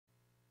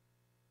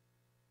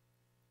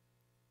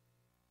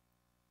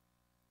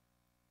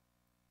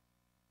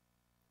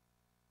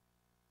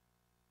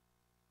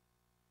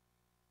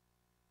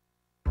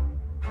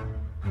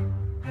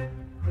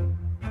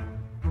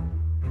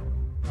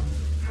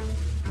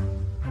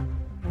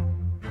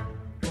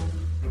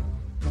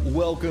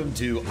Welcome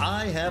to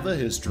I Have a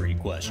History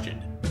Question.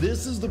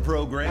 This is the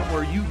program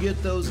where you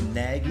get those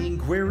nagging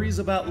queries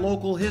about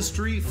local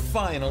history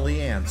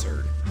finally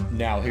answered.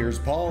 Now here's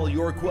Paul,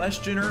 your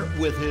questioner,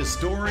 with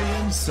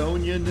historian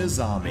Sonia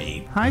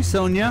Nizami. Hi,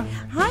 Sonia.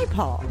 Hi,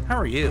 Paul. How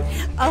are you?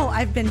 Oh,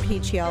 I've been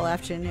peachy all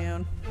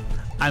afternoon.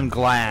 I'm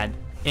glad.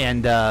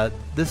 And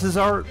this is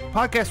our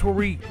podcast where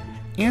we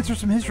answer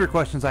some history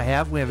questions I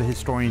have. We have a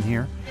historian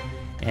here.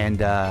 And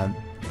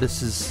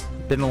this has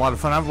been a lot of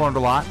fun. I've learned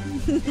a lot.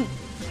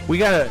 We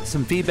got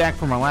some feedback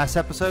from our last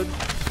episode.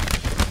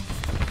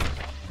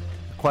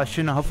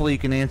 Question. Hopefully you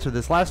can answer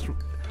this. Last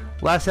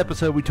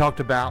episode we talked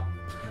about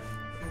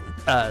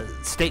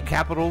state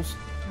capitals.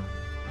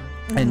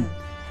 And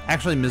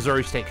actually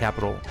Missouri state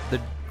capital, the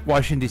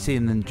Washington, D.C.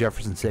 and then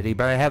Jefferson City.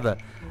 But I have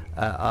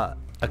a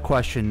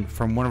question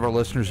from one of our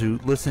listeners who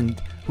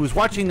was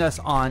watching us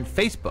on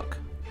Facebook.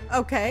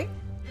 Okay.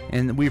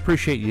 And we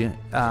appreciate you.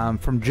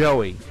 From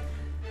Joey.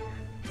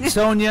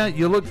 Sonia,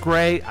 you look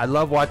great. I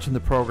love watching the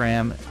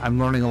program. I'm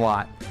learning a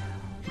lot.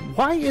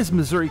 Why is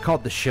Missouri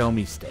called the Show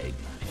Me State?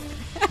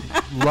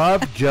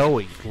 Love,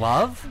 Joey.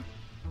 Love?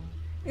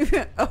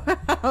 Okay.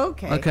 Okay.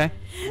 I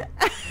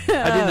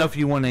didn't know if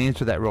you want to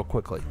answer that real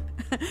quickly.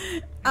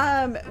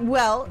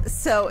 Well,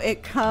 so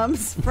it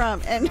comes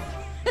from, and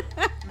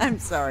I'm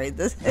sorry,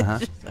 this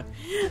is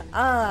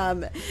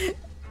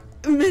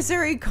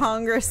Missouri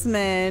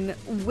Congressman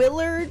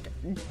Willard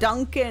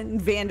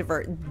Duncan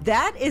Vandiver.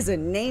 That is a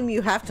name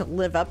you have to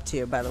live up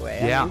to, by the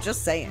way. Yeah. I'm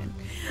just saying.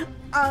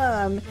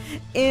 In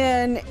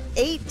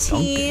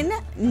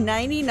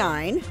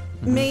 1899,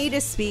 made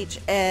a speech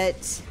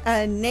at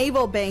a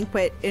naval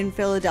banquet in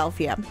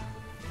Philadelphia.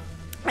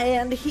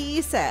 And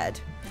he said,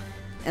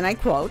 and I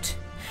quote,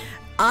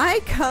 "I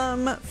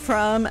come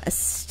from a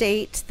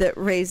state that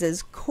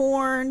raises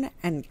corn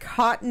and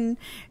cotton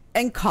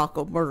and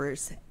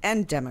cockleburrs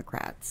and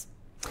Democrats.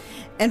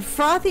 And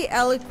frothy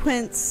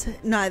eloquence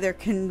neither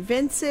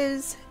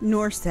convinces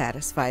nor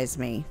satisfies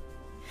me.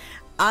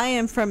 I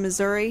am from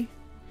Missouri.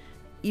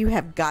 You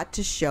have got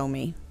to show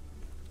me."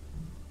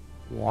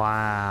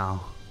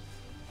 Wow.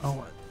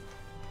 Oh.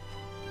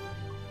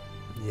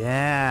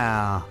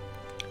 Yeah.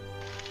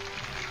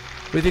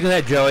 What do you think of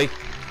that, Joey?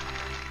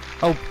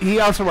 Oh, he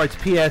also writes,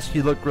 P.S.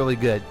 You look really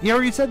good. You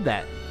already said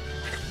that.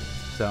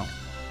 So,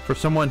 for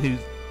someone who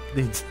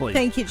needs sleep.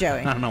 Thank you,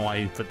 Joey. I don't know why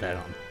you put that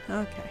on.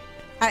 Okay.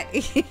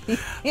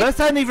 That's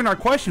not even our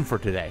question for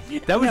today.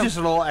 That was No. just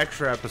a little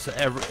extra episode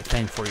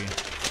thing for you.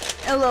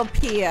 A little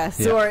P.S.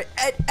 Yeah. or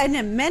an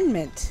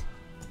amendment,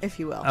 if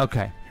you will.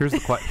 Okay. Here's the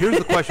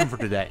question for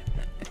today.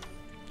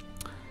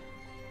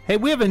 Hey,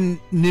 we have a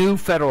new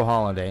federal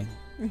holiday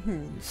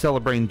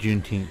celebrating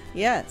Juneteenth.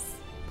 Yes.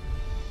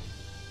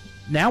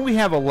 Now we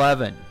have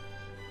 11.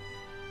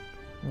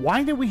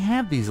 Why do we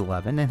have these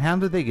 11, and how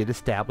did they get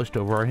established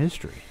over our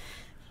history?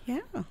 Yeah.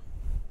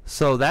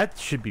 So that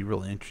should be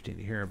really interesting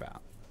to hear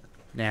about.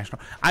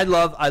 I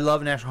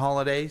love national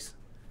holidays.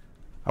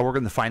 I work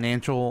in the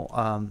financial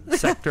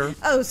sector.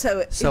 Oh, so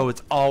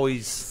it's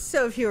always...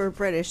 So if you were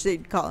British,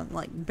 they'd call them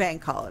like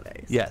bank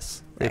holidays.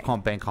 Yes, they Right. call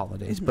them bank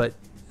holidays, but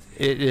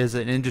it is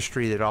an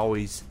industry that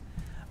always...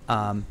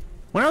 when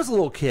I was a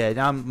little kid,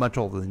 I'm much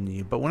older than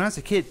you, but when I was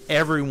a kid,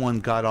 everyone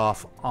got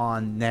off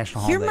on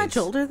national holidays. You're much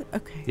older?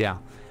 Okay. Yeah.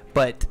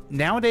 But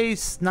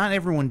nowadays, not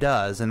everyone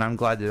does, and I'm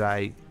glad that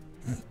I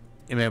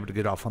am able to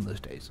get off on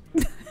those days.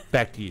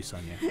 Back to you,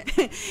 Sonia.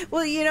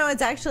 Well,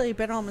 it's actually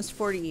been almost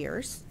 40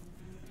 years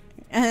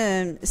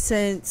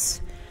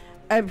since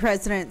a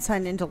president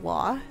signed into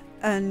law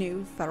a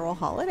new federal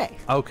holiday.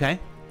 Okay.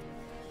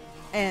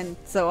 And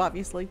so,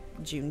 obviously,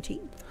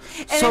 Juneteenth.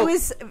 And So- it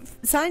was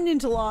signed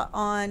into law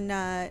on,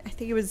 I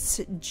think it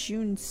was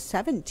June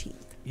 17th.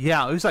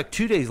 Yeah, it was like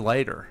 2 days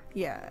later.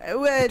 Yeah. I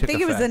took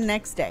think it was the effect.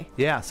 next day.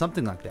 Yeah,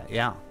 something like that.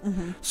 Yeah.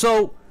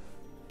 So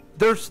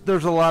there's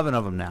 11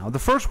 of them now. The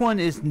first one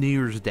is New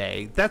Year's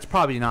Day. That's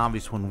probably an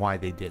obvious one why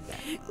they did that.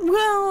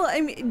 Well,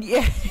 I mean,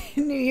 yeah,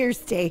 New Year's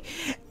Day.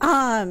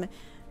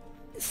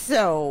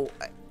 So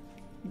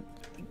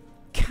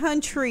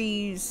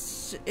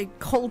countries,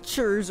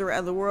 cultures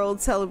around the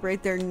world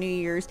celebrate their New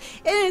Year's,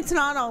 and it's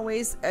not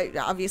always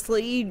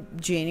obviously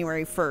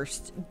January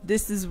 1st.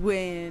 This is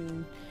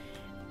when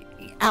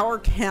our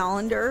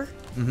calendar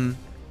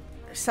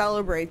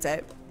celebrates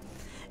it,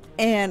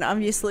 and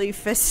obviously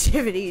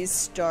festivities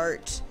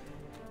start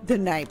the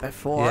night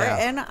before. Yeah.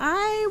 And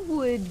I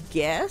would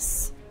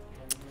guess,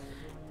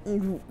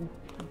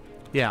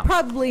 Yeah.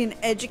 probably an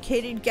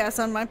educated guess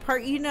on my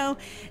part,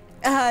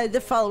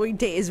 the following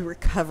day is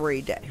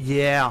Recovery Day.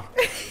 Yeah.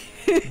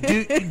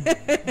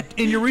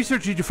 In your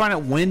research, did you find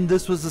out when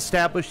this was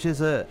established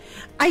as a...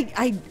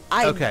 I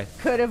Okay.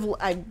 could have,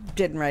 I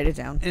didn't write it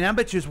down. And I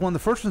bet you it's one of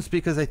the first ones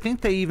because I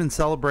think they even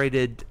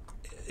celebrated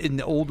in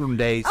the olden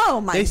days.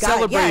 Oh my they God!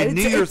 celebrated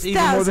New Year's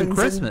even more than thousands and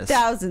Christmas.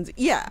 Thousands,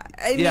 yeah.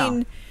 I Yeah.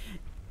 mean,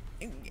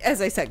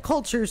 as I said,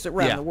 cultures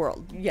around Yeah. the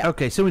world. Yeah.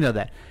 Okay, so we know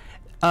that.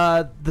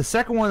 The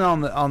second one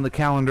on the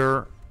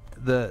calendar,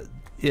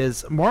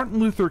 is Martin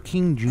Luther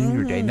King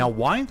Jr. Day. Now,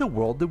 why in the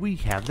world did we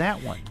have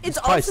that one? It's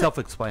probably also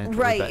self-explanatory.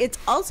 right. But. It's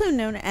also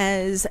known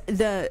as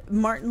the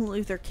Martin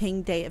Luther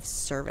King Day of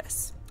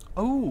Service.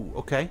 Oh,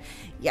 okay.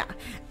 Yeah.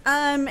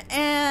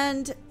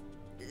 And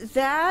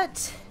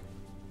that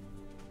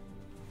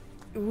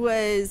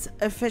was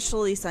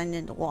officially signed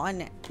into law in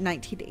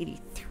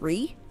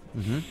 1983.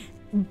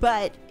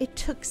 But it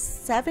took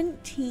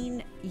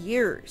 17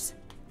 years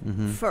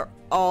for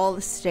all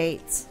the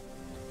states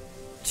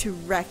to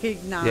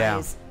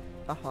recognize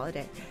the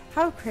holiday.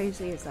 How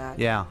crazy is that?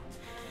 Yeah.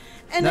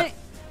 And now,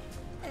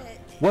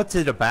 what's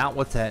it about?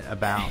 What's that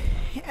about?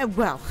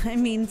 Well, I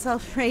mean,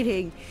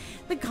 celebrating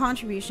the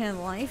contribution of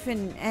life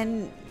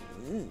and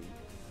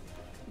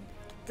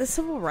the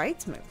civil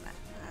rights movement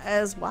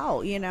as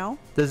well, you know?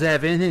 Does it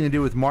have anything to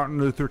do with Martin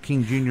Luther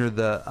King Jr.,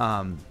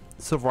 the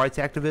civil rights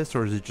activist,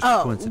 or is it just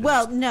a coincidence?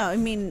 Well, no. I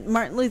mean,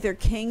 Martin Luther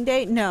King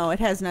Day, no, it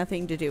has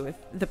nothing to do with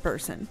the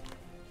person.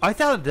 I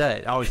thought it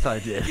did. I always thought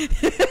it did.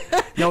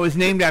 No, it was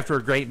named after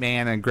a great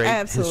man and a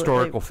great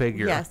historical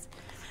figure. Yes.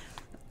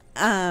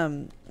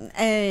 And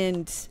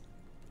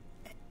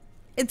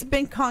it's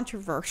been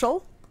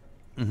controversial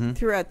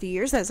throughout the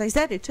years. As I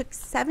said, it took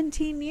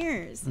 17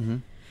 years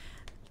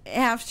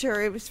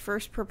after it was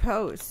first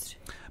proposed.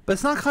 But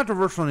it's not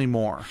controversial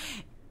anymore.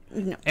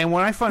 No. And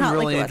what I find Not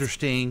really like it was.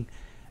 interesting,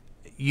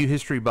 you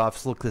history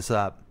buffs, look this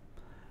up.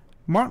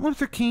 Martin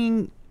Luther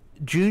King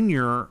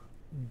Jr.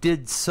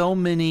 did so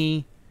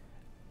many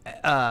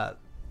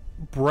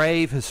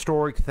brave,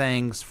 historic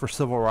things for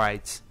civil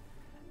rights,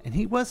 and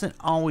he wasn't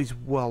always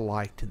well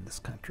liked in this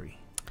country.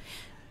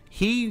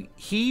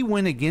 He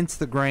went against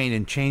the grain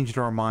and changed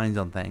our minds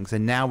on things,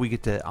 and now we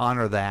get to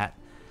honor that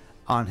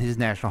on his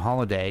national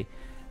holiday,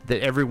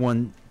 that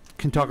everyone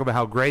can talk about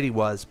how great he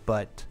was,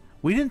 but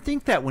we didn't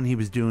think that when he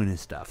was doing his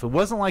stuff. It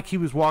wasn't like he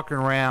was walking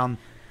around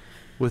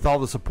with all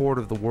the support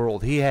of the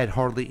world. He had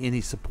hardly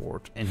any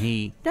support, and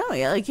he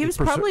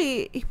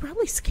probably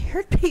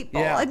scared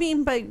people. Yeah. I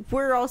mean, but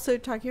we're also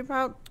talking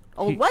about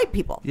old white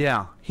people.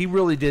 Yeah, he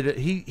really did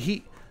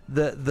it.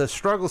 The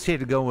struggles he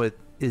had to go with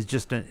is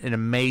just an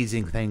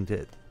amazing thing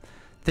to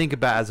think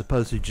about, as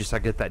opposed to just I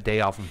get that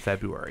day off in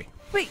February.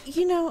 But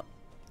you know,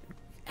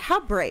 how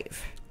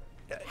brave!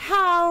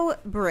 How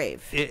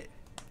brave!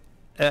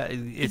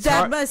 It's that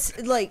hard. must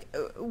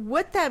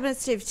what that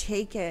must have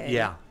taken.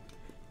 Yeah.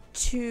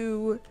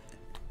 To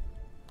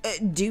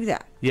do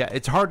that. Yeah,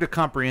 it's hard to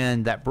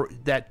comprehend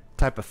that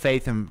type of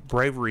faith and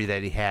bravery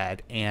that he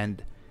had,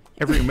 and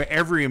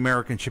every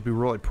American should be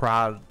really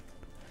proud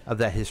of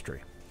that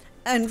history.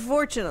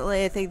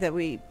 Unfortunately, I think that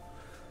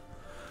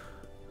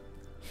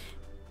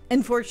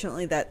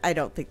that I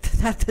don't think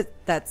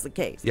that's the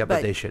case. Yeah,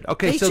 but they should.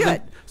 Okay, they so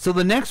should. So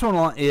the next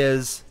one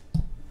is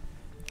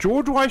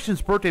George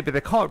Washington's birthday, but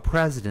they call it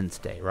President's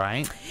Day,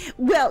 right?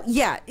 Well,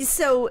 yeah.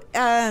 So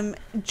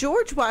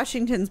George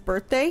Washington's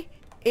birthday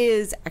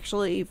is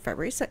actually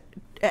February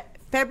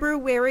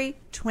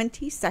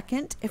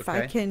 22nd, if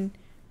I can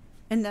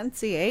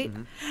enunciate.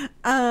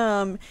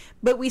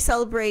 But we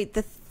celebrate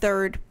the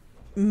third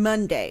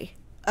Monday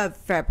of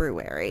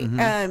February,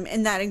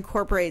 and that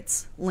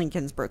incorporates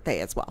Lincoln's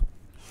birthday as well.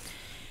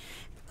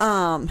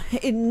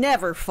 It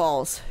never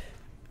falls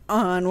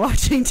on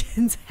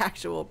Washington's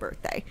actual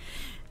birthday.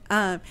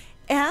 And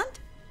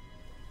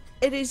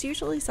it is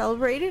usually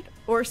celebrated,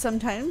 or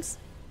sometimes,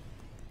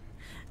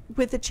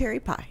 with a cherry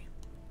pie.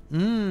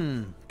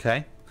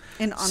 Okay.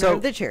 In honor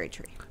of the cherry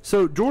tree.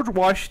 So George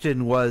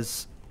Washington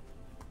was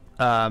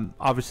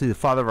obviously the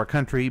father of our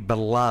country,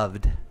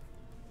 beloved.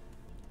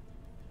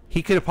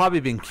 He could have probably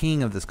been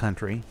king of this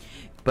country,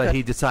 but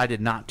he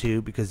decided not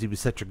to because he was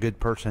such a good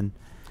person.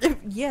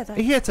 Yeah.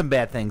 He had some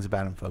bad things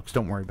about him, folks.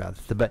 Don't worry about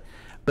it.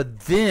 But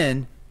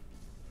then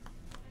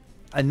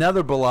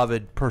another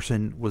beloved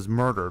person was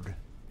murdered,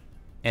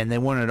 and they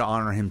wanted to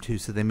honor him too,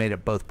 so they made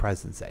it both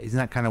President's Day. Isn't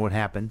that kind of what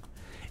happened?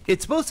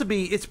 It's supposed to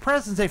be, it's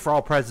President's Day for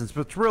all presidents,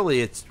 but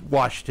it's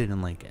Washington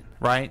and Lincoln,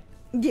 right?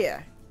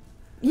 Yeah.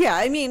 Yeah,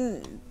 I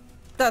mean,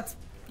 that's,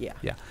 yeah.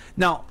 Yeah.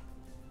 Now,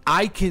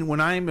 when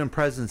I'm in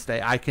President's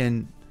Day, I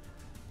can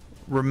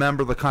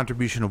remember the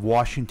contribution of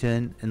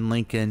Washington and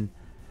Lincoln.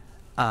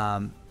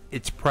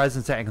 It's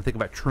President's Day. I can think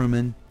about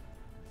Truman.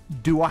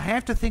 Do I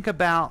have to think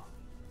about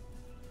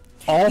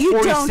all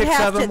 46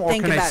 of them, or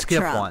can I skip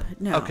Trump. one?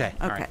 No. Okay.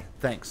 All right.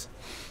 Thanks.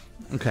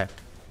 Okay.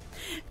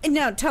 And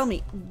now tell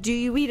me, do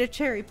you eat a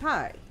cherry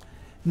pie?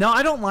 No,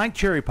 I don't like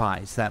cherry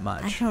pies that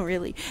much. I don't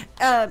really.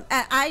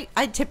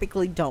 I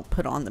typically don't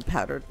put on the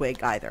powdered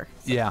wig either.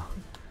 So. Yeah.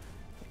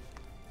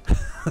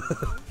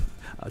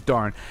 Oh,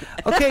 darn.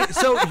 Okay,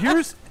 so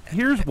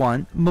here's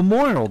one.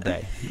 Memorial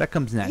Day. That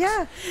comes next.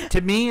 Yeah.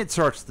 To me, it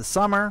starts the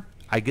summer.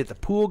 I get the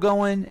pool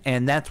going,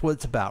 and that's what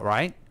it's about,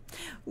 right?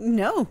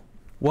 No.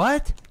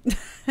 What?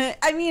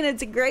 I mean,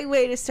 it's a great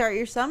way to start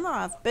your summer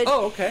off. But,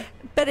 oh, okay.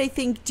 But I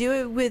think do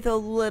it with a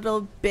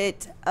little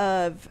bit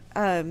of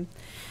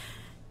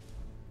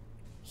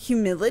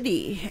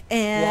humility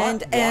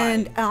and Why?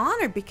 and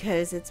honor,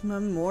 because it's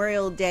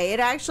Memorial Day.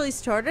 It actually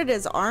started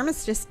as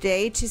Armistice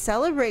Day to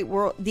celebrate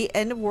the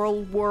end of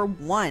World War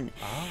One.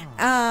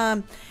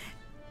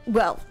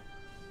 Well,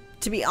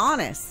 to be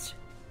honest,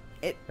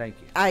 Thank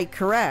you. I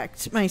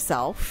correct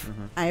myself.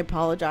 I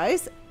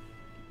apologize.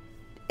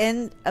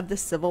 End of the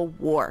Civil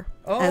War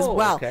as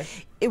well. Okay.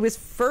 It was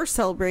first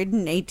celebrated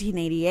in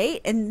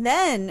 1888 and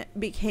then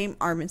became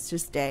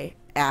Armistice Day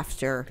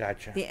after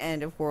Gotcha. the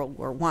end of World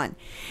War One.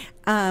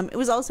 It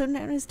was also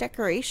known as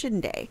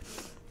Decoration Day,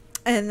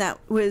 and that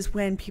was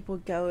when people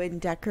go and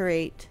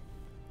decorate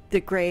the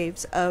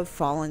graves of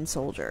fallen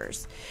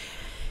soldiers.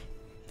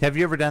 Have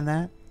you ever done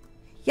that?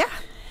 Yeah,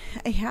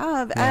 I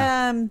have.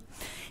 Yeah.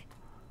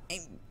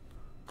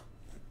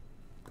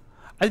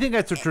 I think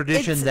that's a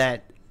tradition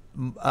that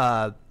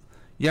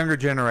younger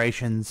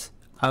generations,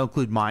 I'll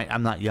include mine,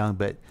 I'm not young,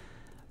 but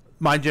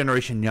my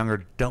generation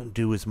younger don't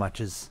do as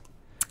much as,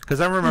 because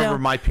I remember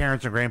my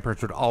parents and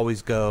grandparents would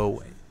always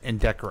go and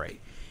decorate.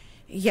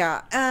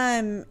 Yeah.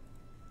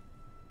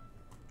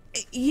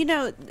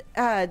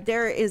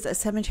 There is a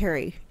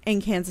cemetery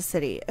in Kansas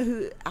City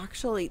who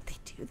actually, they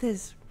do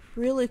this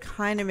really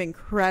kind of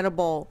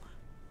incredible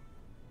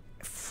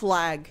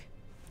flag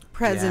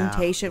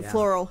presentation, yeah.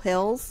 Floral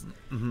Hills.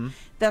 Mm-hmm.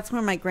 That's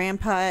where my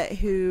grandpa,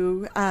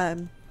 who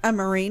a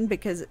Marine,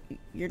 because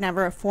you're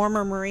never a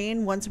former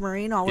Marine, once a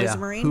Marine, always a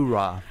Marine.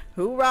 Hoorah.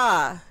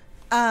 Hoorah.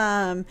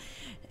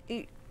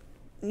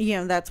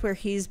 That's where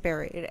he's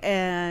buried,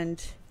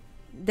 and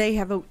they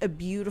have a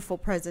beautiful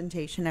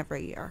presentation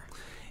every year.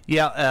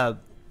 Yeah,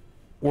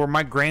 where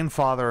my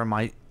grandfather and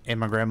my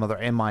grandmother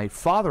and my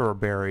father are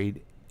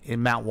buried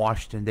in Mount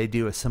Washington, they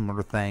do a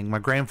similar thing. My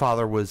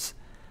grandfather was,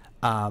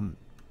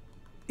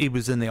 he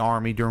was in the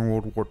Army during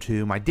World War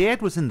II. My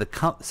dad was in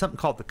something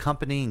called the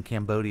Company in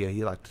Cambodia.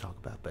 He liked to talk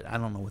about, but I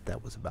don't know what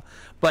that was about.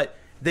 But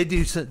they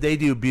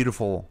do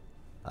beautiful,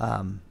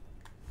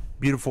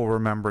 beautiful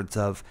remembrance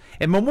of.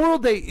 And Memorial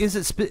Day is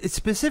it's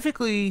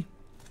specifically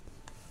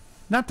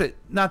not to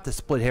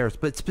split hairs,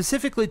 but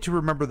specifically to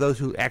remember those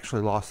who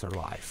actually lost their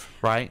life,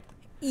 right?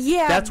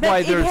 Yeah, that's but why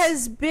it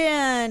has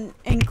been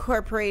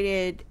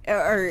incorporated,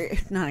 or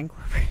not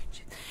incorporated,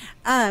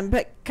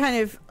 but kind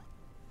of,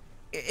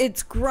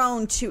 it's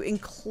grown to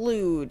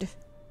include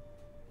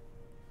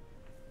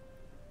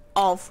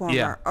all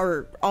former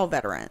or all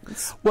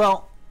veterans.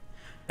 Well,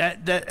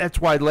 that's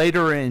why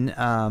later in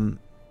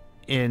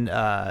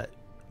the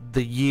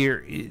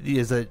year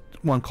is a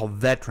one called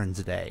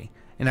Veterans Day,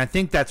 and I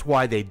think that's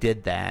why they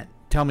did that.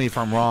 Tell me if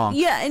I'm wrong.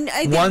 Yeah, and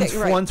I think that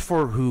you're right. One's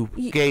for who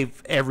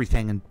gave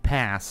everything and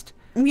passed.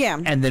 Yeah,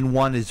 and then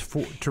one is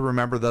to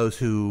remember those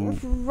who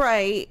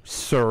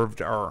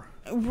served or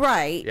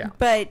yeah.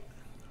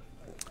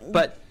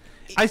 But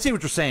I see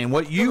what you're saying.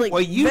 What you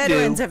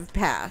veterans do, have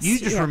passed. You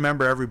just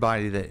remember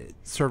everybody that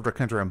served our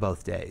country on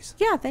both days.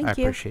 Yeah, thank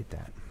you. I appreciate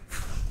that.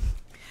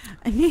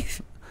 I mean,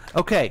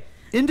 okay,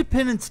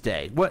 Independence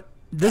Day.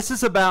 This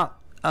is about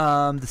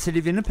the city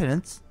of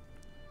Independence.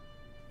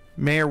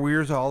 Mayor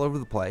Weir's all over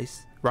the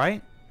place,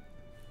 right?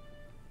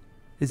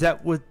 Is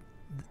that what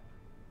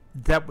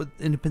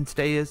Independence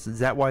Day is? Is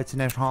that why it's a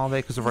national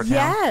holiday because of our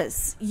town?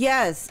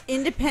 Yes.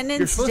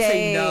 Independence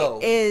Day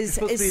is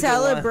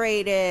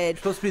celebrated. You're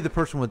supposed to be the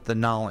person with the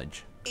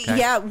knowledge. Okay?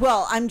 Yeah,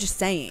 well, I'm just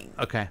saying.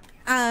 Okay.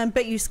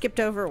 But you skipped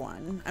over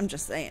one. I'm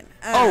just saying.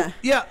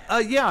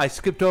 I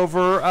skipped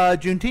over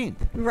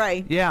Juneteenth.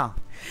 Right. Yeah.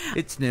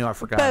 It's new. I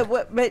forgot.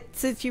 But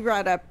since you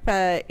brought up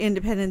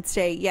Independence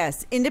Day,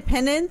 yes,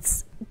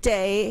 Independence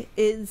Day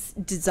is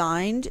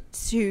designed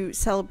to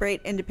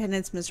celebrate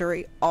Independence,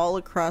 Missouri, all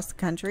across the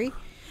country.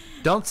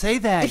 Don't say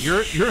that.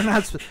 You're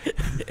not.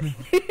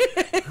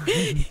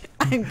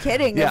 I'm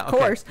kidding, of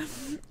course.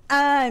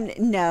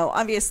 No,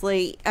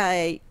 obviously,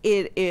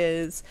 it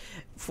is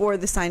for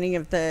the signing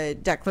of the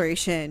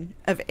Declaration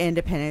of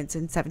Independence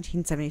in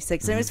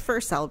 1776. And it was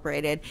first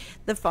celebrated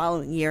the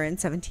following year in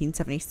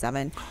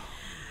 1777.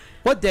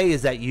 What day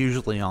is that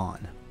usually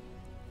on?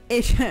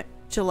 It's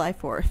July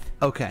 4th.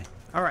 Okay.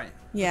 All right.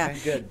 Yeah. Okay,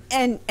 good.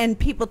 And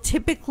people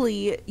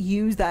typically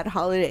use that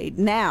holiday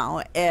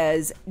now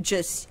as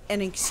just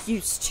an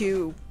excuse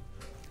to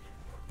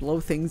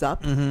blow things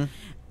up.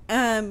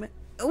 Mm-hmm.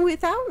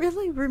 Without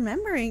really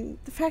remembering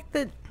the fact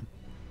that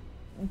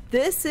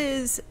this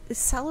is a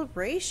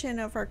celebration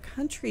of our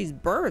country's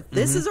birth.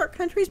 This is our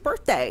country's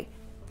birthday.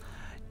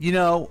 You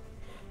know,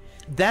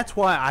 that's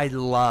why I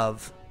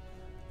love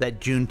that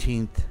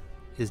Juneteenth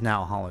is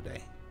now a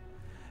holiday.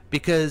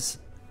 Because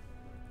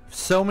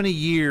so many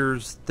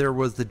years there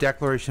was the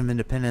Declaration of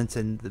Independence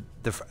and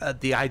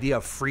the idea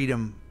of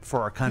freedom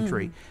for our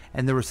country.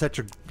 And there was such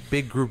a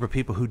big group of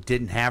people who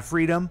didn't have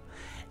freedom.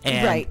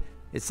 And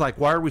it's like,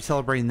 why are we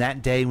celebrating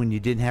that day when you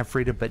didn't have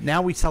freedom? But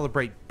now we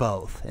celebrate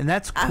both. And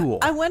that's cool.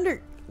 I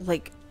wonder,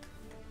 like...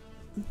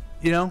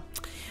 You know?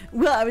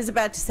 Well, I was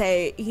about to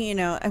say,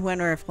 I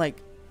wonder if,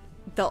 like,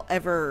 they'll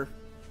ever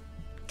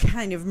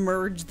kind of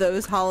merge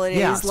those holidays.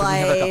 Yeah, so we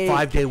have like a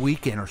 5-day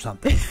weekend or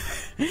something.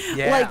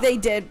 Like they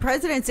did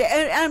President's Day.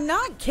 And I'm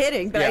not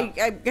kidding, but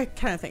I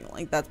kind of think,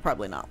 like, that's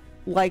probably not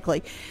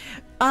likely.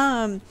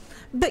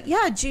 But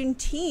yeah,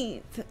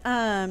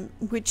 Juneteenth,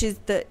 which is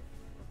the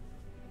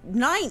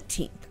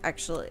 19th,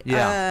 actually,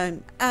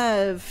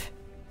 of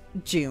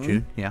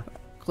June. Yeah.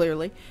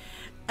 Clearly.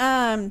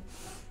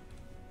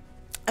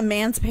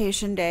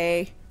 Emancipation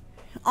Day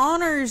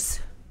honors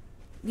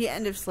the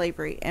end of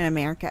slavery in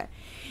America.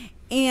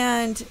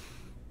 And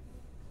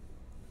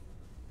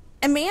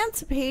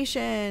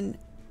emancipation,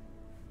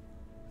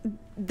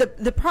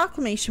 the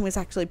proclamation was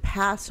actually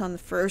passed on the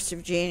 1st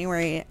of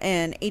January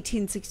in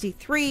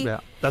 1863. Yeah,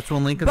 that's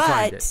when Lincoln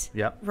signed it.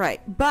 Yep.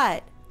 Right.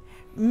 But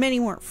many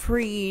weren't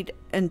freed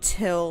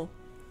until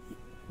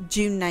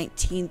June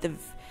 19th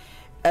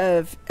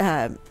of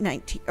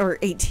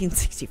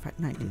 1865.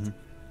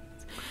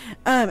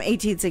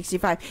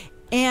 1865.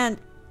 And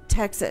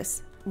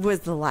Texas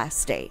was the last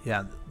state.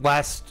 Yeah,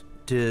 last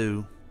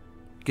to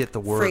get the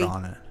word Free.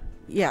 on it.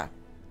 Yeah.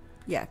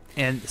 Yeah.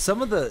 And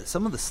some of the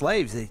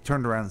slaves, they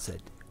turned around and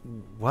said,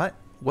 "What?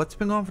 What's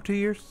been going on for 2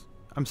 years?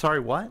 I'm sorry,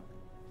 what?"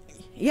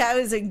 Yeah,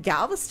 it was in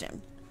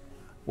Galveston.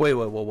 Wait.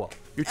 You're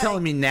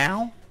telling me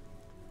now?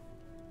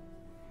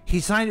 He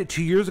signed it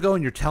 2 years ago,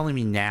 and you're telling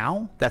me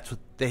now? That's what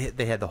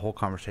they had the whole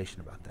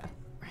conversation about that.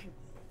 Right.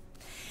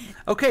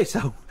 Okay,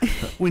 so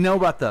we know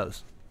about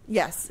those.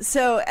 Yes.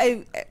 So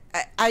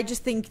I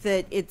just think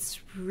that it's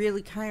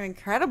really kind of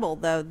incredible,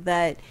 though,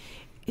 that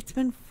it's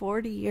been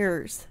 40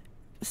 years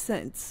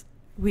since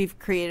we've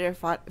created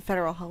a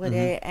federal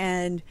holiday,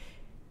 and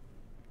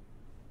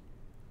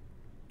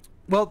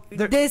well,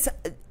 this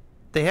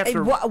they have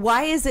to.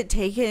 Why is it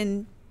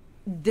taken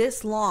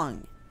this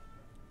long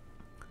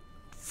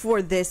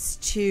for this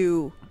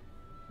to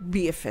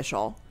be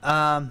official?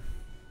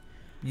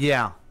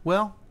 Yeah.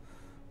 Well,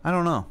 I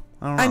don't know.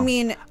 I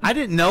mean, I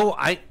didn't know.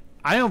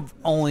 I have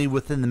only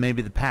within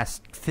maybe the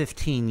past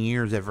 15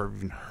 years ever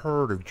even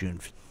heard of June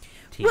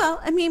 15th.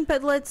 Well, I mean,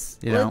 but let's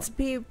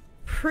be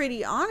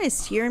pretty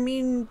honest here. I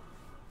mean,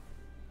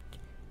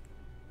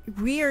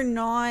 we are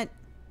not.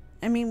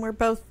 I mean, we're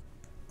both.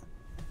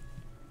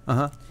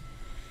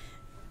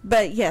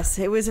 But yes,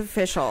 it was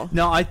official.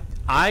 No,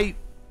 they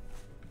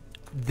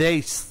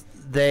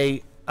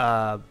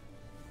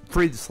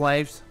freed the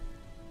slaves,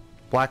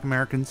 Black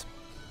Americans.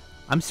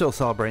 I'm still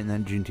celebrating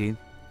that Juneteenth.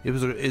 It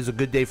was a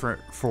good day for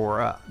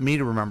me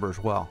to remember as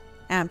well.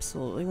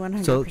 Absolutely,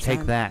 100%. So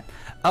take that.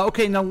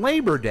 Okay, now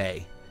Labor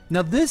Day.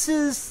 Now this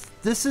is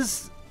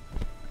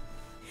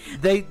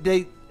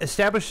they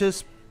established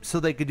this so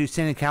they could do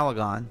Santa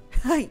Caligon.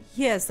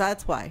 Yes,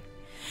 that's why.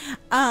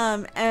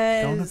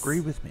 Don't agree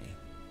with me.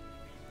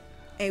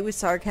 It was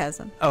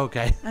sarcasm.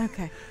 Okay.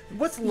 Okay.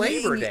 What's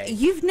Labor Day?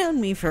 You've known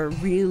me for a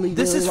really,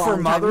 This really is long for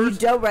time. mothers? You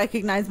don't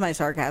recognize my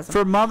sarcasm.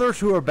 For mothers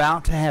who are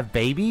about to have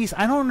babies?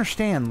 I don't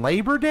understand.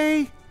 Labor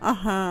Day?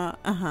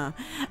 Yeah,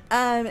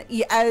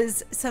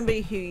 as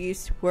somebody who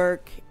used to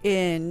work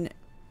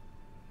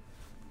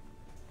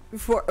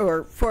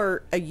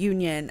for a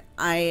union,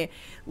 I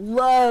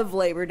love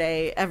Labor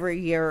Day every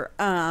year.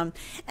 And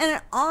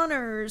it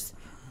honors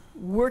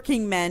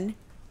working men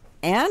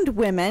and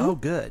women. Oh,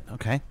 good.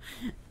 Okay.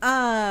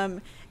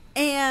 And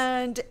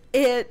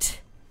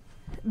it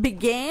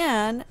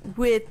began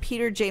with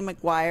Peter J.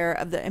 McGuire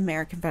of the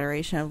American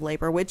Federation of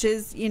Labor, which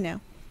is, the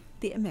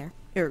the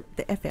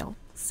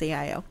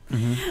AFL-CIO.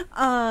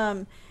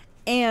 And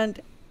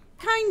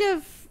kind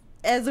of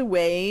as a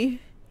way,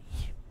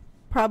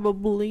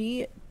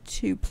 probably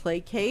to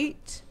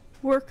placate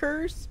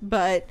workers,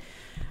 but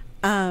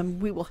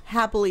we will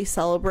happily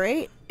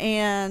celebrate.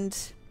 And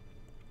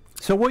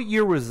so what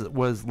year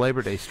was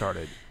Labor Day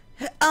started?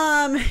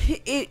 To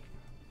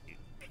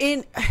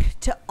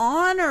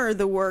honor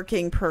the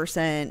working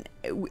person,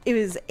 it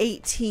was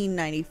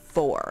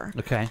 1894.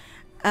 Okay.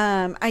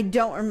 I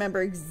don't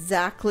remember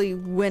exactly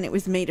when it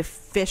was made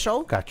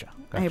official. Gotcha.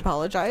 I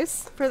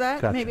apologize for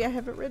that. Gotcha. Maybe I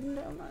have it written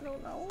down. I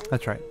don't know.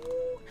 That's right.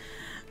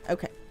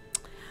 Okay.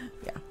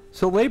 Yeah.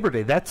 So Labor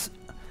Day,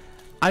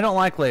 I don't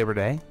like Labor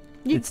Day.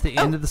 It's the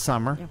end of the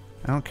summer. Yeah.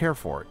 I don't care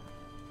for it.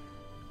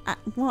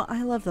 Well,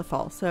 I love the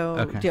fall,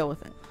 so deal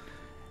with it.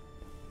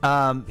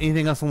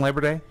 Anything else on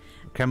Labor Day?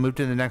 Can I move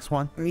to the next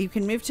one? Or you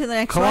can move to the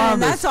next Columbus one,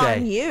 and that's Day.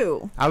 on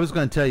you. I was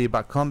going to tell you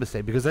about Columbus Day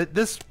because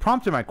this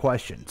prompted my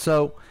question.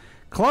 So,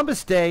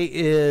 Columbus Day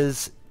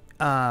is,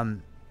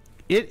 do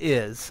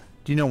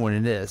you know when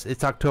it is?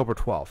 It's October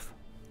 12th.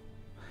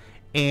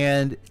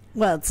 And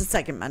Well, it's the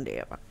second Monday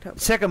of October.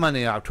 Second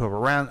Monday in October,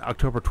 around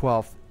October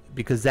 12th,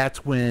 because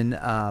that's when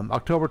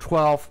October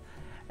 12th,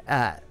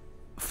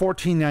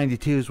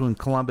 1492 is when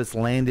Columbus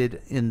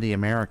landed in the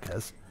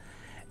Americas.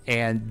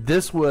 And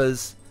this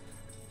was,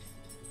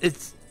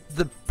 it's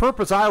the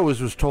purpose I always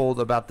was told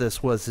about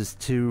this is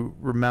to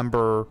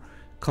remember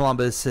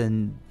Columbus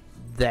and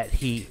that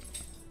he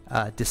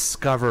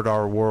discovered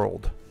our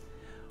world.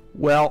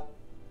 Well,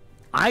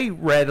 I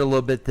read a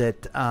little bit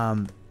that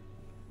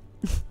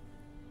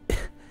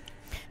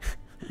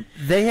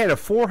they had a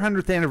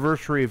 400th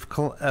anniversary of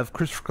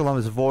Christopher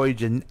Columbus'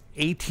 voyage in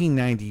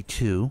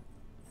 1892,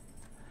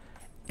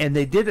 And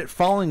they did it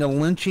following a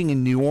lynching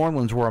in New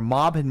Orleans where a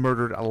mob had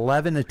murdered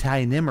 11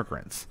 Italian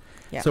immigrants.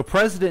 Yeah. So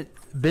President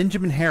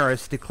Benjamin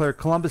Harris declared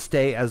Columbus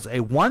Day as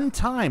a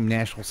one-time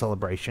national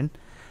celebration.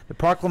 The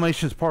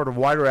proclamation is part of a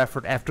wider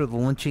effort after the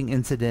lynching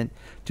incident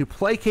to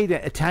placate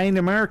Italian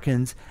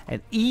Americans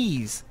and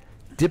ease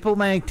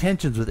diplomatic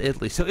tensions with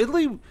Italy. So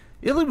Italy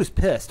was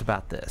pissed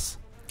about this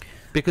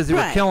because they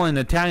were killing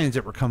Italians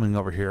that were coming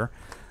over here.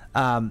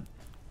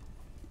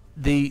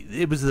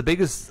 It was the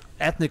biggest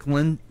ethnic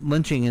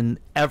lynching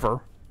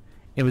ever.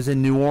 It was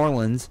in New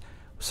Orleans.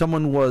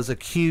 Someone was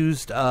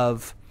accused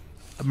of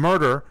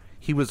murder.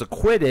 He was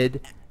acquitted,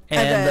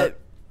 and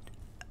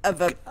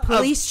of a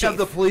police chief. Of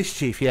the police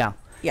chief, yeah.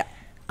 Yeah.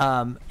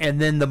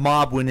 And then the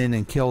mob went in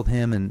and killed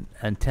him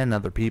and 10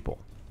 other people.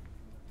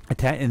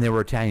 And they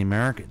were Italian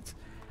Americans.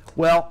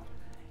 Well,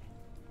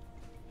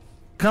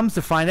 comes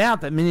to find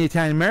out that many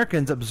Italian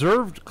Americans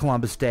observed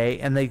Columbus Day,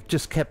 and they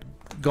just kept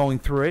going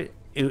through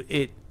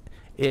it.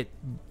 It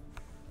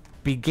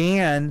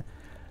began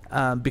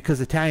because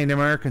Italian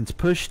Americans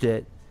pushed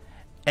it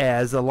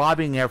as a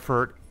lobbying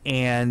effort,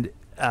 and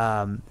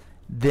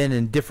then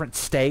in different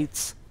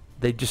states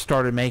they just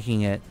started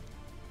making it.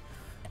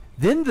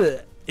 Then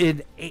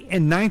in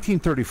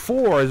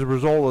 1934, as a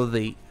result of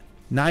the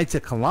Knights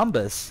of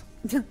Columbus,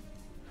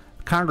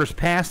 Congress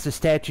passed a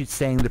statute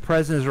saying the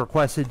president is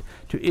requested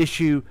to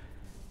issue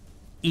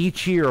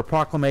each year a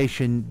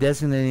proclamation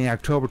designating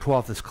October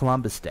 12th as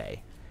Columbus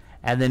Day.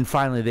 And then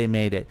finally they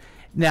made it.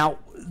 Now,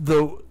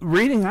 the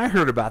reading I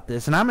heard about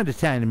this, and I'm an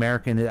Italian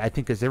American, I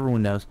think as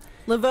everyone knows.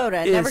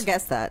 Lavoda, I never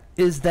guessed that.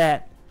 Is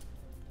that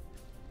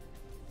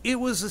it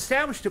was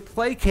established to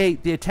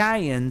placate the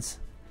Italians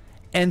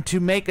and to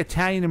make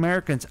Italian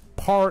Americans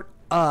part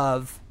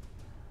of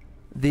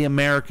the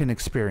American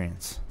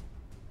experience.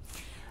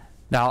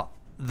 Now,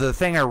 the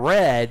thing I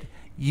read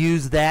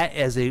used that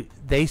as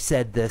they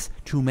said this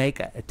to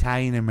make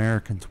Italian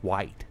Americans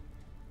white,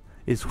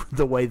 is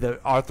the way the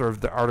author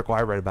of the article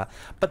I read about.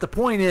 But the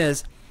point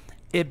is,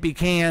 it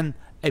became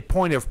a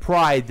point of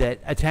pride that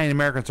Italian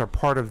Americans are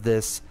part of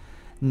this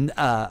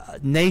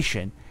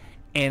nation.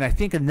 And I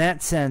think in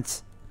that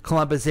sense,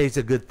 Columbus Day is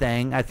a good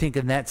thing. I think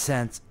in that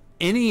sense,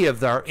 any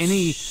of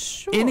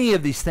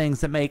these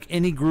things that make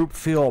any group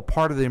feel a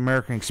part of the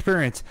American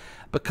experience,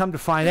 but come to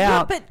find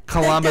out,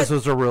 Columbus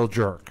was a real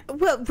jerk.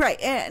 Well, right,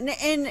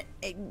 and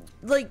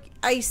like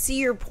I see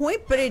your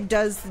point, but it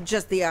does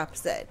just the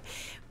opposite.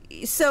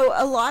 So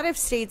a lot of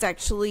states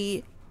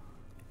actually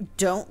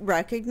don't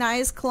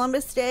recognize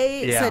Columbus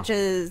Day, such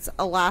as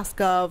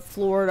Alaska,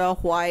 Florida,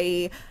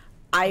 Hawaii,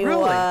 Iowa,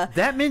 really?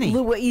 That many?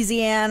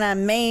 Louisiana,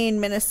 Maine,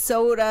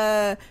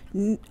 Minnesota,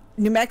 New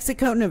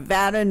Mexico,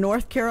 Nevada,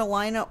 North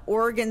Carolina,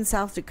 Oregon,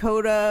 South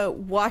Dakota,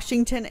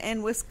 Washington,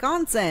 and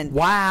Wisconsin.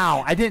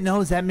 Wow, I didn't know it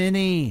was that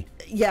many.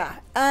 Yeah,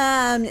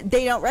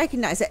 they don't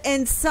recognize it,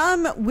 and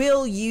some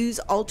will use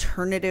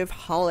alternative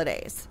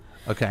holidays.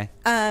 Okay.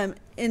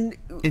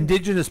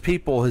 Indigenous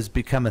people has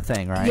become a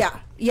thing, right?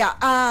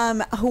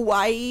 Yeah.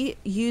 Hawaii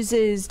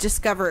uses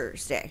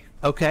Discoverers Day.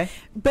 Okay.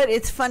 But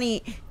it's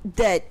funny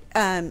that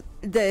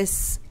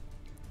this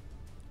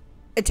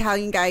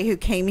Italian guy who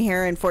came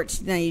here in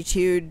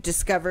 1492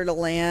 discovered a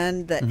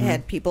land that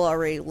had people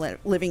already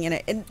living in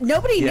it, and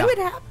nobody knew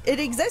it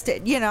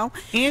existed. You know.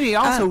 And he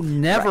also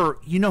never,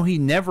 he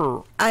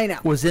never. I know.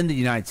 Was in the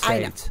United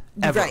States.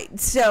 Ever. Right.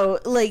 So,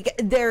 like,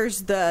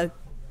 there's the.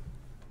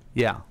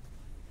 Yeah.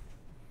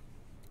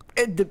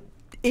 The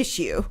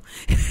issue.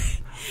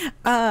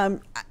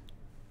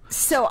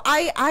 So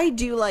I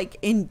do like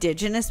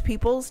Indigenous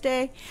Peoples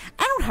Day.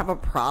 I don't have a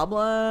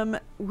problem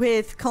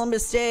with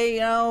Columbus Day,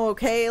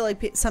 okay,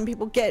 like some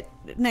people get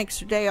an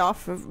extra day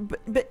off of,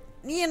 but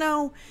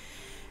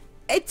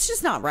it's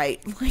just not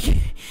right. Like,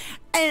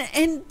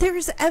 and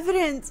there's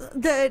evidence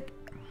that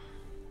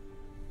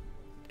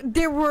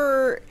there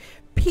were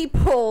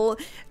people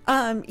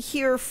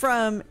here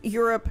from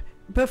Europe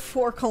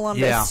before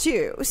Columbus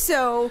too.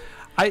 So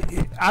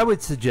I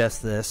would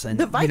suggest this, and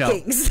the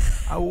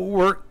Vikings.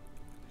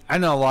 I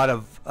know a lot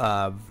of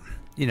I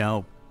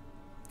know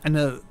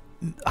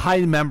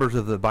high members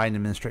of the Biden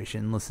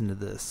administration listen to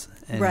this.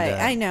 And, right,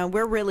 I know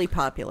we're really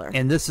popular.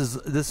 And this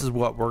is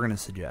what we're going to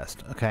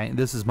suggest. Okay,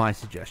 this is my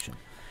suggestion,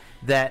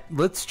 that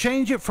let's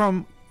change it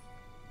from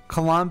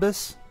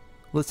Columbus.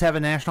 Let's have a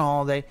national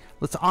holiday.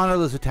 Let's honor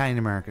those Italian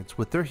Americans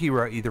with their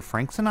hero, either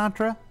Frank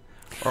Sinatra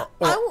or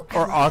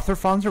Arthur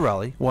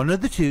Fonzarelli. One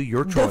of the two,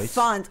 your choice.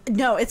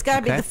 No, it's got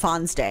to be the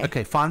Fonz Day.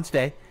 Okay, Fonz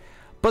Day.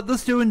 But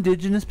let's do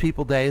Indigenous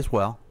People Day as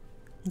well.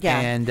 Yeah.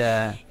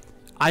 And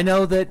I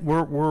know that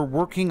we're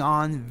working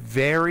on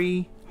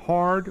very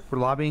hard. We're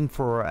lobbying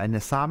for an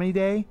Asami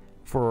Day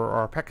for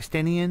our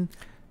Pakistani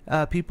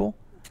people.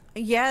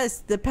 Yes,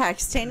 the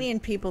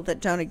Pakistani people that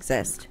don't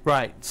exist.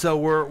 Right. So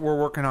we're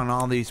working on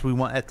all these. We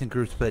want ethnic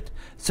groups, but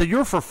so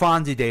you're for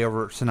Fonzie Day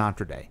over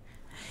Sinatra Day.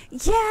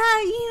 Yeah,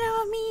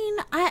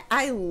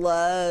 I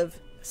love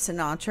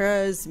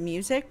Sinatra's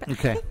music, but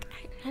okay.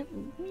 I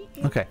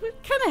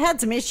kind of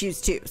had some issues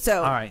too.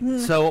 So all right.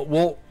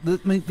 So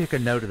let me make a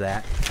note of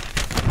that.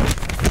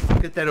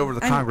 get that over to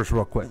Congress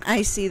real quick.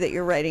 I see that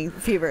you're writing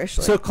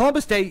feverishly. So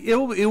Columbus Day, it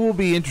will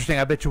be interesting.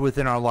 I bet you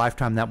within our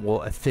lifetime that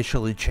will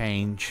officially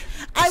change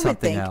to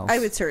something else. I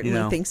would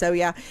certainly think so,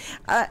 yeah.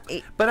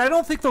 But I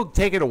don't think they'll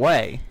take it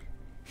away.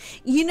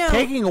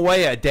 Taking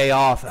away a day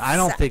off, I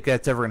don't think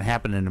that's ever going to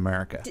happen in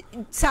America.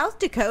 South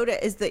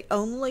Dakota is the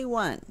only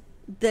one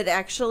that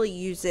actually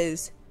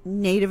uses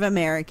Native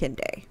American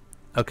Day.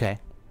 Okay.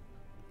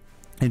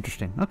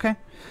 Interesting. Okay.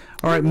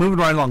 All right, moving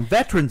right along.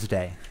 Veterans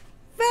Day.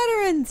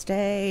 Veterans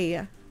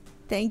Day.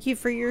 Thank you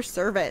for your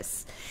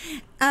service.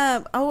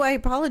 I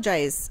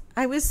apologize.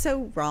 I was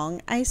so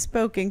wrong. I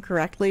spoke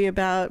incorrectly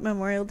about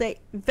Memorial Day.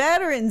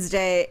 Veterans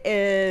Day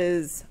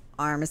is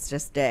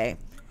Armistice Day.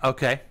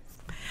 Okay.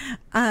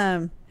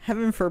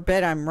 Heaven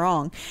forbid I'm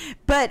wrong.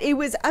 But it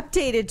was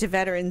updated to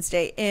Veterans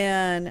Day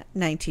in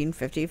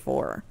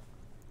 1954.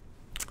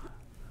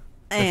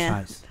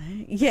 That's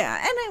nice. Yeah,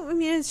 and I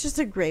mean, it's just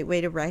a great way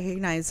to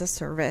recognize the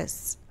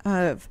service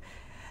of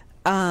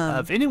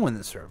anyone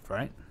that served,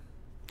 right?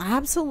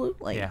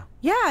 Absolutely. Yeah.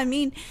 Yeah, I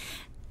mean,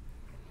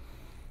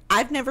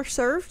 I've never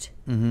served.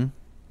 Mm-hmm.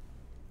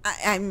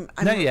 I'm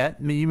not yet.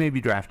 I mean, you may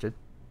be drafted.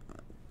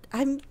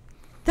 I'm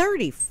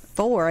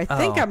 34. I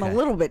think I'm a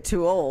little bit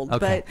too old.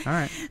 Okay. But, all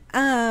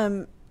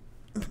right.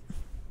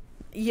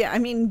 Yeah, I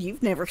mean,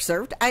 you've never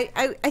served.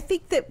 I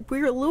think that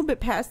we're a little bit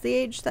past the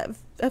age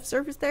of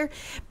service there.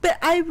 But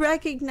I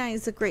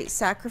recognize the great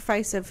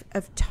sacrifice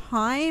of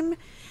time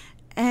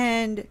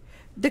and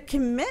the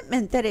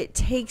commitment that it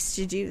takes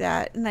to do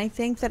that. And I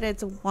think that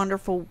it's a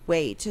wonderful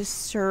way to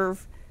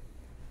serve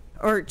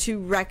or to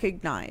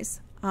recognize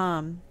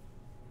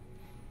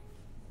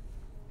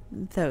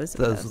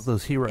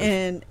those heroes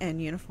in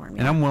uniform.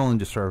 Yeah. And I'm willing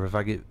to serve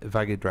if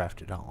I get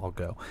drafted. I'll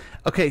go.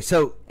 Okay,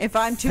 so if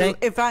I'm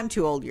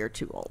too old, you're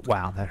too old.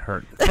 Wow, that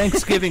hurt.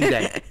 Thanksgiving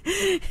Day.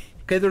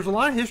 Okay, there's a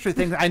lot of history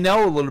things. I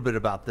know a little bit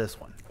about this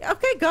one.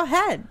 Okay, go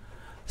ahead.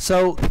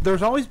 So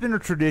there's always been a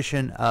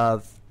tradition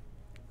of,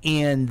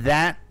 in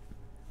that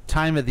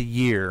time of the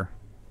year,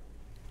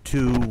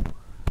 to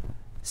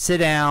sit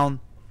down.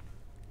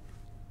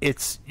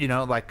 It's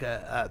like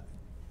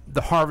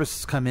the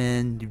harvests come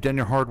in. You've done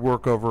your hard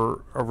work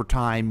over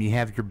time. You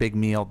have your big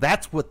meal.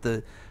 That's what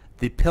the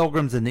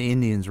Pilgrims and the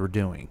Indians were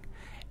doing.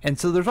 And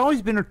so there's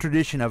always been a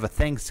tradition of a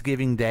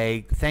Thanksgiving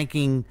Day,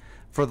 thanking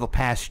for the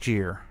past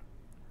year.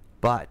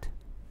 But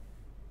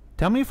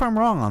tell me if I'm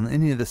wrong on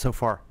any of this so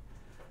far.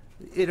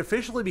 It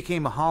officially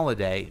became a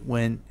holiday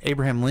when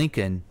Abraham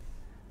Lincoln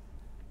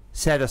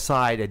set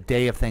aside a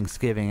day of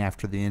Thanksgiving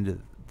after the end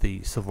of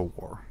the Civil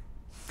War.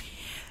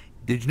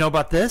 Did you know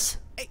about this?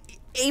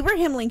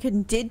 Abraham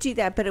Lincoln did do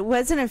that, but it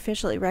wasn't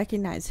officially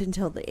recognized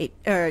until the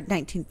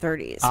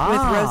 1930s with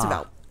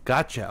Roosevelt.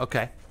 Gotcha.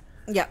 Okay.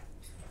 Yeah.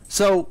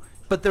 So,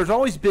 but there's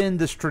always been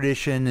this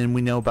tradition, and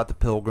we know about the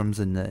Pilgrims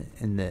and the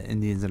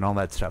Indians and all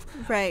that stuff.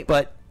 Right.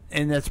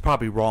 And that's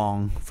probably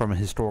wrong from a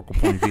historical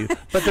point of view.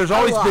 But there's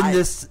always been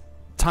this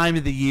time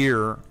of the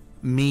year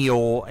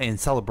meal and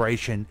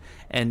celebration,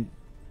 and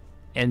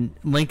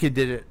Lincoln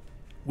did it.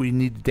 We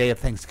need a day of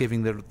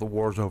Thanksgiving that the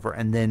war's over,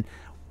 and then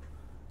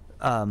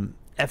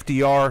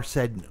FDR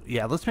said,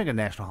 "Yeah, let's make a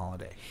national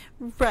holiday."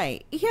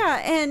 Right.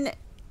 Yeah, and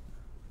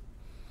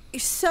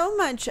so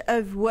much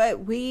of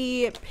what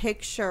we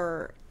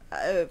picture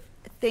of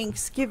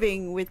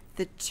Thanksgiving with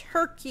the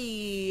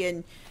turkey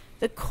and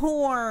the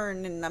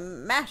corn and the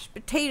mashed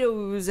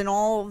potatoes and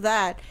all of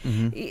that.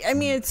 Mm-hmm. I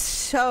mean, it's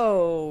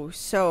so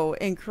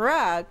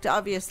incorrect,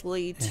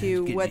 obviously,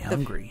 to what what the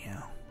hungry,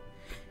 yeah.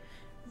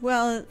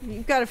 Well,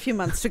 you've got a few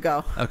months to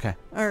go. Okay.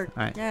 Or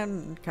right.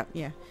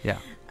 Yeah. Yeah.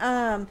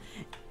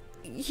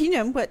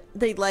 What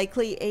they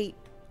likely ate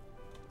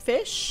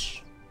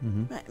fish,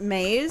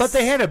 maize. But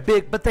they had a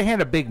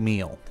big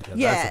meal.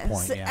 Yes,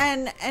 that's the point.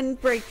 Yeah. And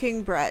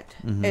breaking bread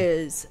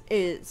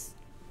is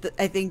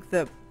I think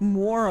the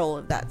moral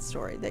of that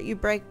story, that you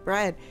break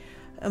bread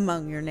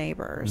among your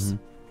neighbors.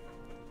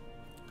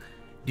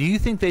 Do you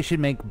think they should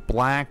make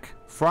Black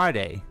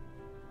Friday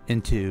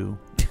into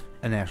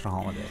a national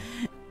holiday?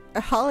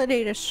 A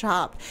holiday to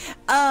shop.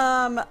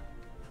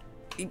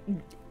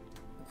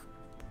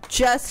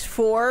 Just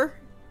for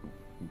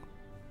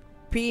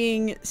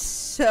being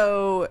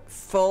so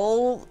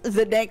full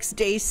the next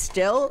day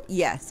still,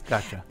 yes.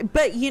 Gotcha.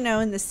 But,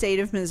 in the state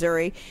of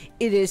Missouri,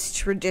 it is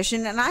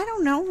tradition, and I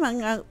don't know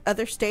among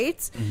other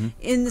states,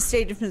 in the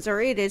state of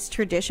Missouri, it is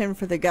tradition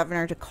for the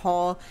governor to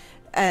call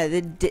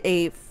the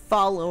day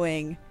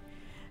following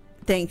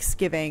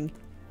Thanksgiving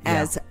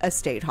as a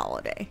state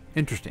holiday.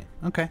 Interesting.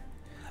 Okay.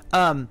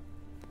 It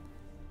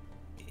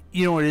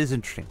is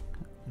interesting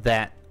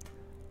that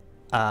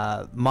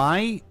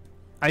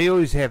I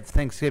always have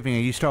Thanksgiving. I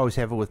used to always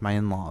have it with my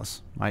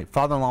in-laws. My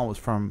father-in-law was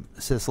from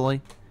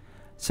Sicily,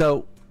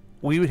 so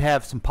we would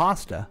have some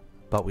pasta,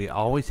 but we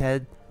always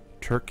had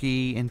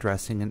turkey and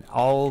dressing and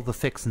all the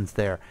fixings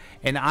there.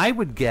 And I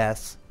would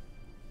guess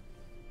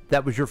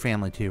that was your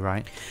family too,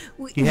 right?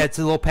 You had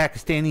some little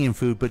Pakistani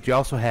food, but you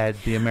also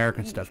had the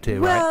American stuff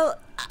too, right? Well,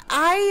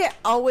 I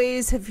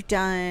always have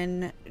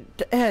done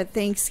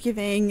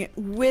Thanksgiving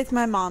with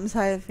my mom's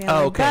side of the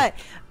family. Oh, okay.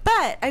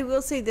 But I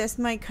will say this: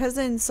 my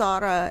cousin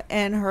Sarah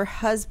and her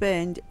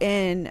husband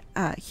in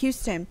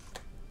Houston,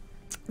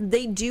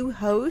 they do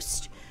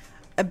host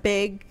a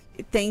big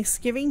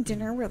Thanksgiving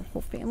dinner where the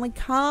whole family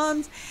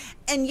comes,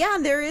 and yeah,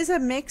 there is a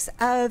mix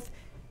of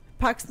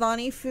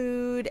Pakistani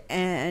food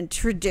and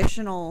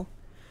traditional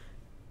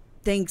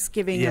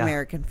Thanksgiving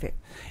American food.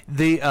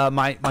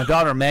 My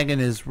daughter Megan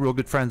is real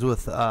good friends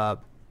with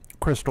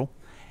Crystal.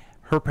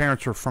 Her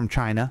parents are from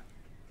China.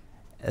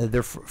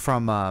 They're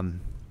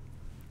from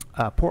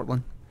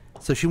Portland.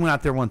 So she went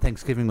out there one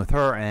Thanksgiving with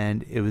her,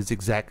 and it was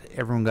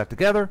everyone got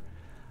together.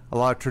 A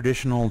lot of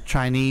traditional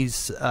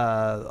Chinese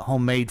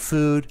homemade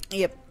food.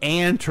 Yep.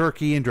 And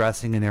turkey and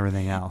dressing and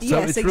everything else. So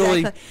Yes, it's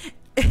really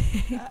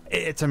exactly.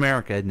 it's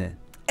America, isn't it?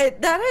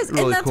 That is,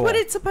 Really and that's cool. what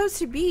it's supposed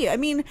to be. I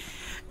mean,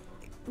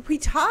 we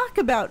talk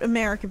about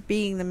America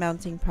being the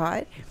melting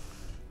pot,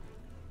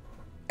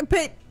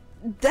 but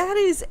that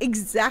is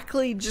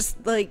exactly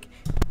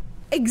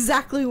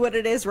exactly what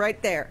it is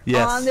right there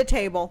on the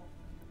table.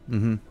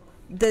 Mm-hmm.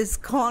 This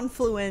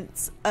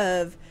confluence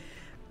of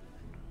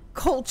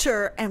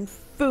culture and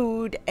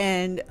food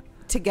and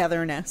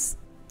togetherness.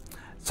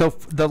 So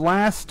the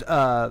last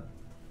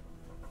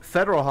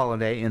federal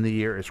holiday in the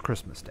year is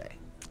Christmas Day.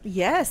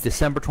 Yes.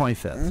 December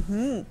 25th.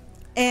 Mm-hmm.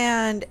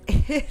 And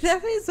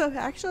that is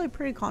actually a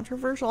pretty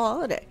controversial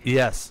holiday.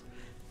 Yes.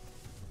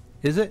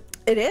 Is it?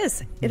 It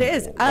is. It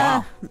is.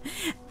 Wow.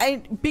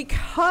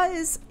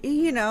 Because,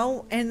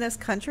 in this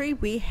country,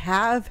 we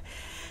have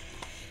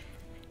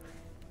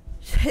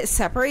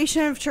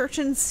separation of church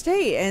and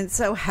state. And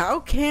so how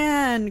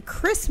can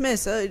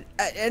Christmas,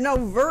 an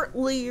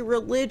overtly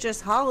religious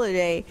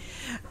holiday,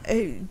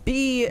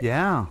 be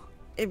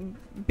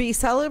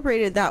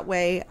celebrated that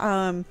way?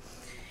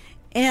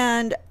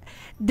 And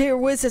there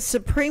was a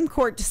Supreme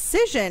Court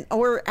decision,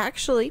 or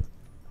actually,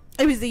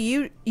 it was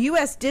the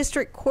U.S.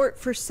 District Court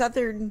for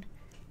Southern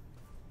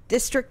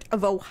District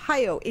of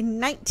Ohio in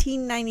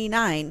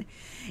 1999,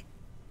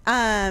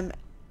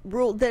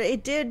 ruled that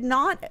it did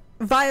not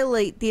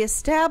violate the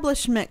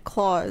Establishment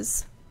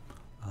Clause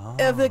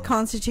of the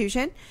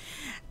Constitution,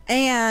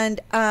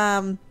 and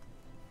that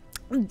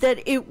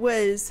it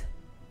was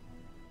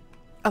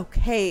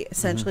okay,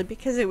 essentially,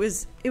 because it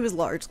was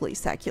largely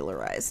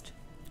secularized.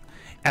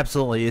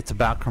 Absolutely. It's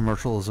about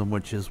commercialism,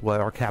 which is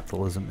what our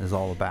capitalism is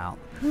all about.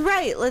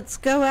 Right. Let's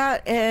go out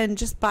and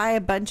just buy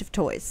a bunch of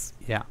toys.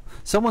 Yeah.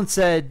 Someone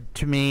said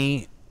to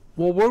me,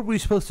 well, what are we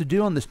supposed to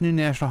do on this new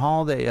national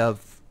holiday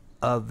of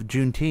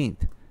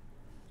Juneteenth?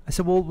 I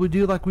said, well, we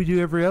do like we do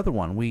every other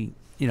one. We,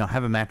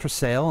 have a mattress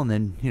sale and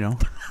then,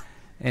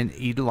 and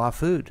eat a lot of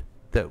food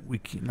that we're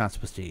not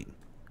supposed to eat.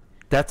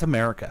 That's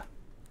America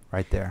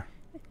right there.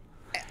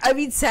 I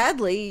mean,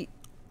 sadly.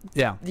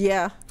 Yeah.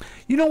 Yeah.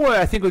 You know what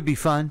I think would be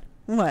fun?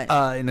 What?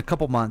 In a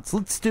couple months,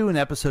 let's do an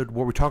episode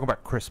where we talk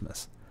about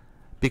Christmas.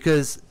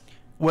 Because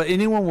what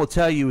anyone will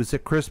tell you is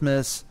that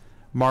Christmas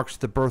marks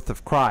the birth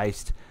of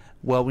Christ.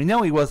 Well, we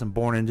know he wasn't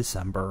born in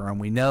December, and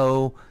we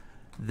know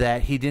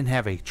that he didn't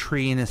have a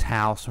tree in his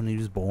house when he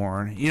was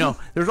born.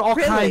 There's all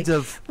kinds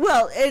of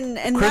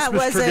and that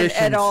wasn't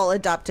at all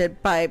adopted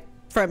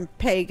from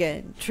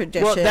pagan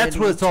tradition. Well, that's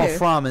what it's all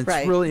from. It's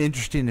right. really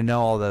interesting to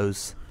know all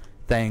those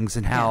things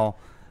and how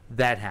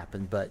that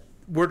happened. But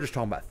we're just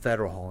talking about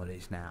federal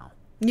holidays now.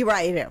 You're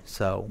right. Yeah.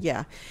 So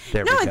yeah.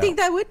 There we I go. think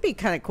that would be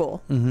kind of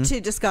cool to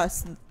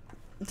discuss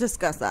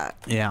that.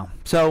 Yeah.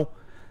 So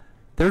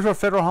there's our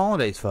federal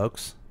holidays,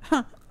 folks.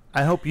 Huh.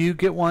 I hope you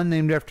get one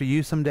named after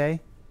you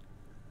someday.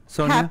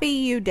 Sonia? Happy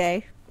You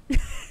Day.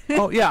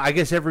 Oh yeah, I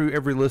guess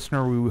every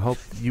listener, we would hope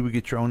you would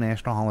get your own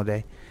national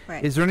holiday.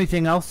 Right. Is there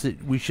anything else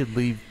that we should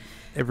leave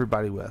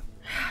everybody with?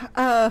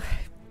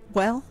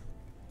 Well,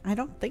 I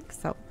don't think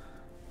so.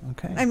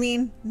 Okay. I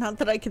mean, not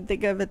that I can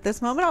think of at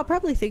this moment. I'll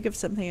probably think of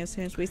something as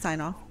soon as we sign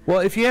off. Well,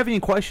 if you have any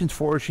questions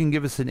for us, you can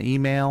give us an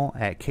email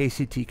at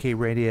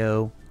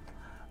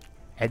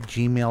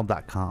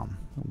kctkradio@gmail.com.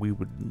 We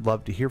would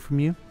love to hear from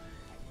you.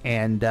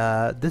 And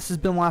this has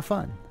been a lot of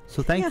fun.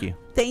 So thank you.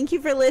 Thank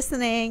you for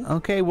listening.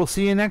 Okay, we'll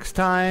see you next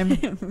time.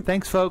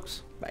 Thanks,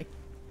 folks. Bye.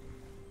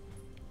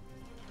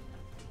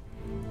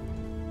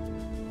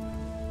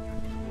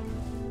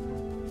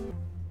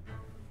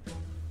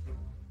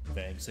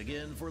 Thanks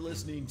again for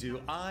listening to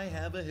I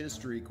Have a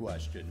History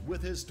Question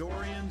with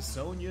historian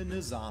Sonia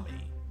Nizami.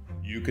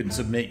 You can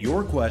submit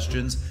your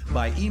questions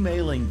by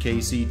emailing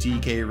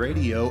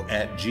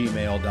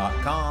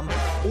kctkradio@gmail.com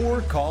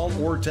or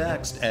call or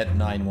text at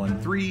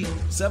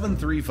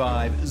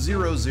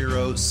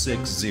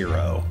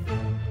 913-735-0060.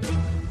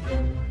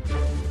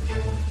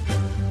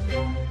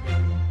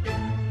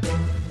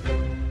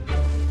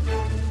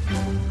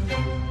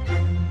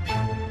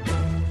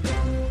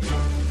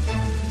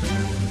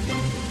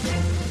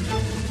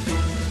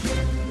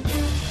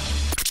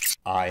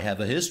 I Have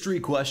a History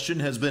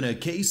Question has been a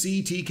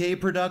KCTK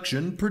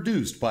production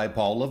produced by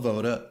Paul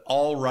Lavoda,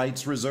 all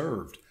rights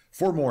reserved.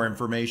 For more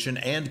information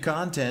and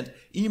content,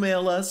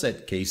 email us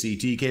at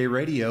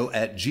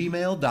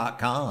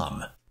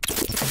kctkradio@gmail.com.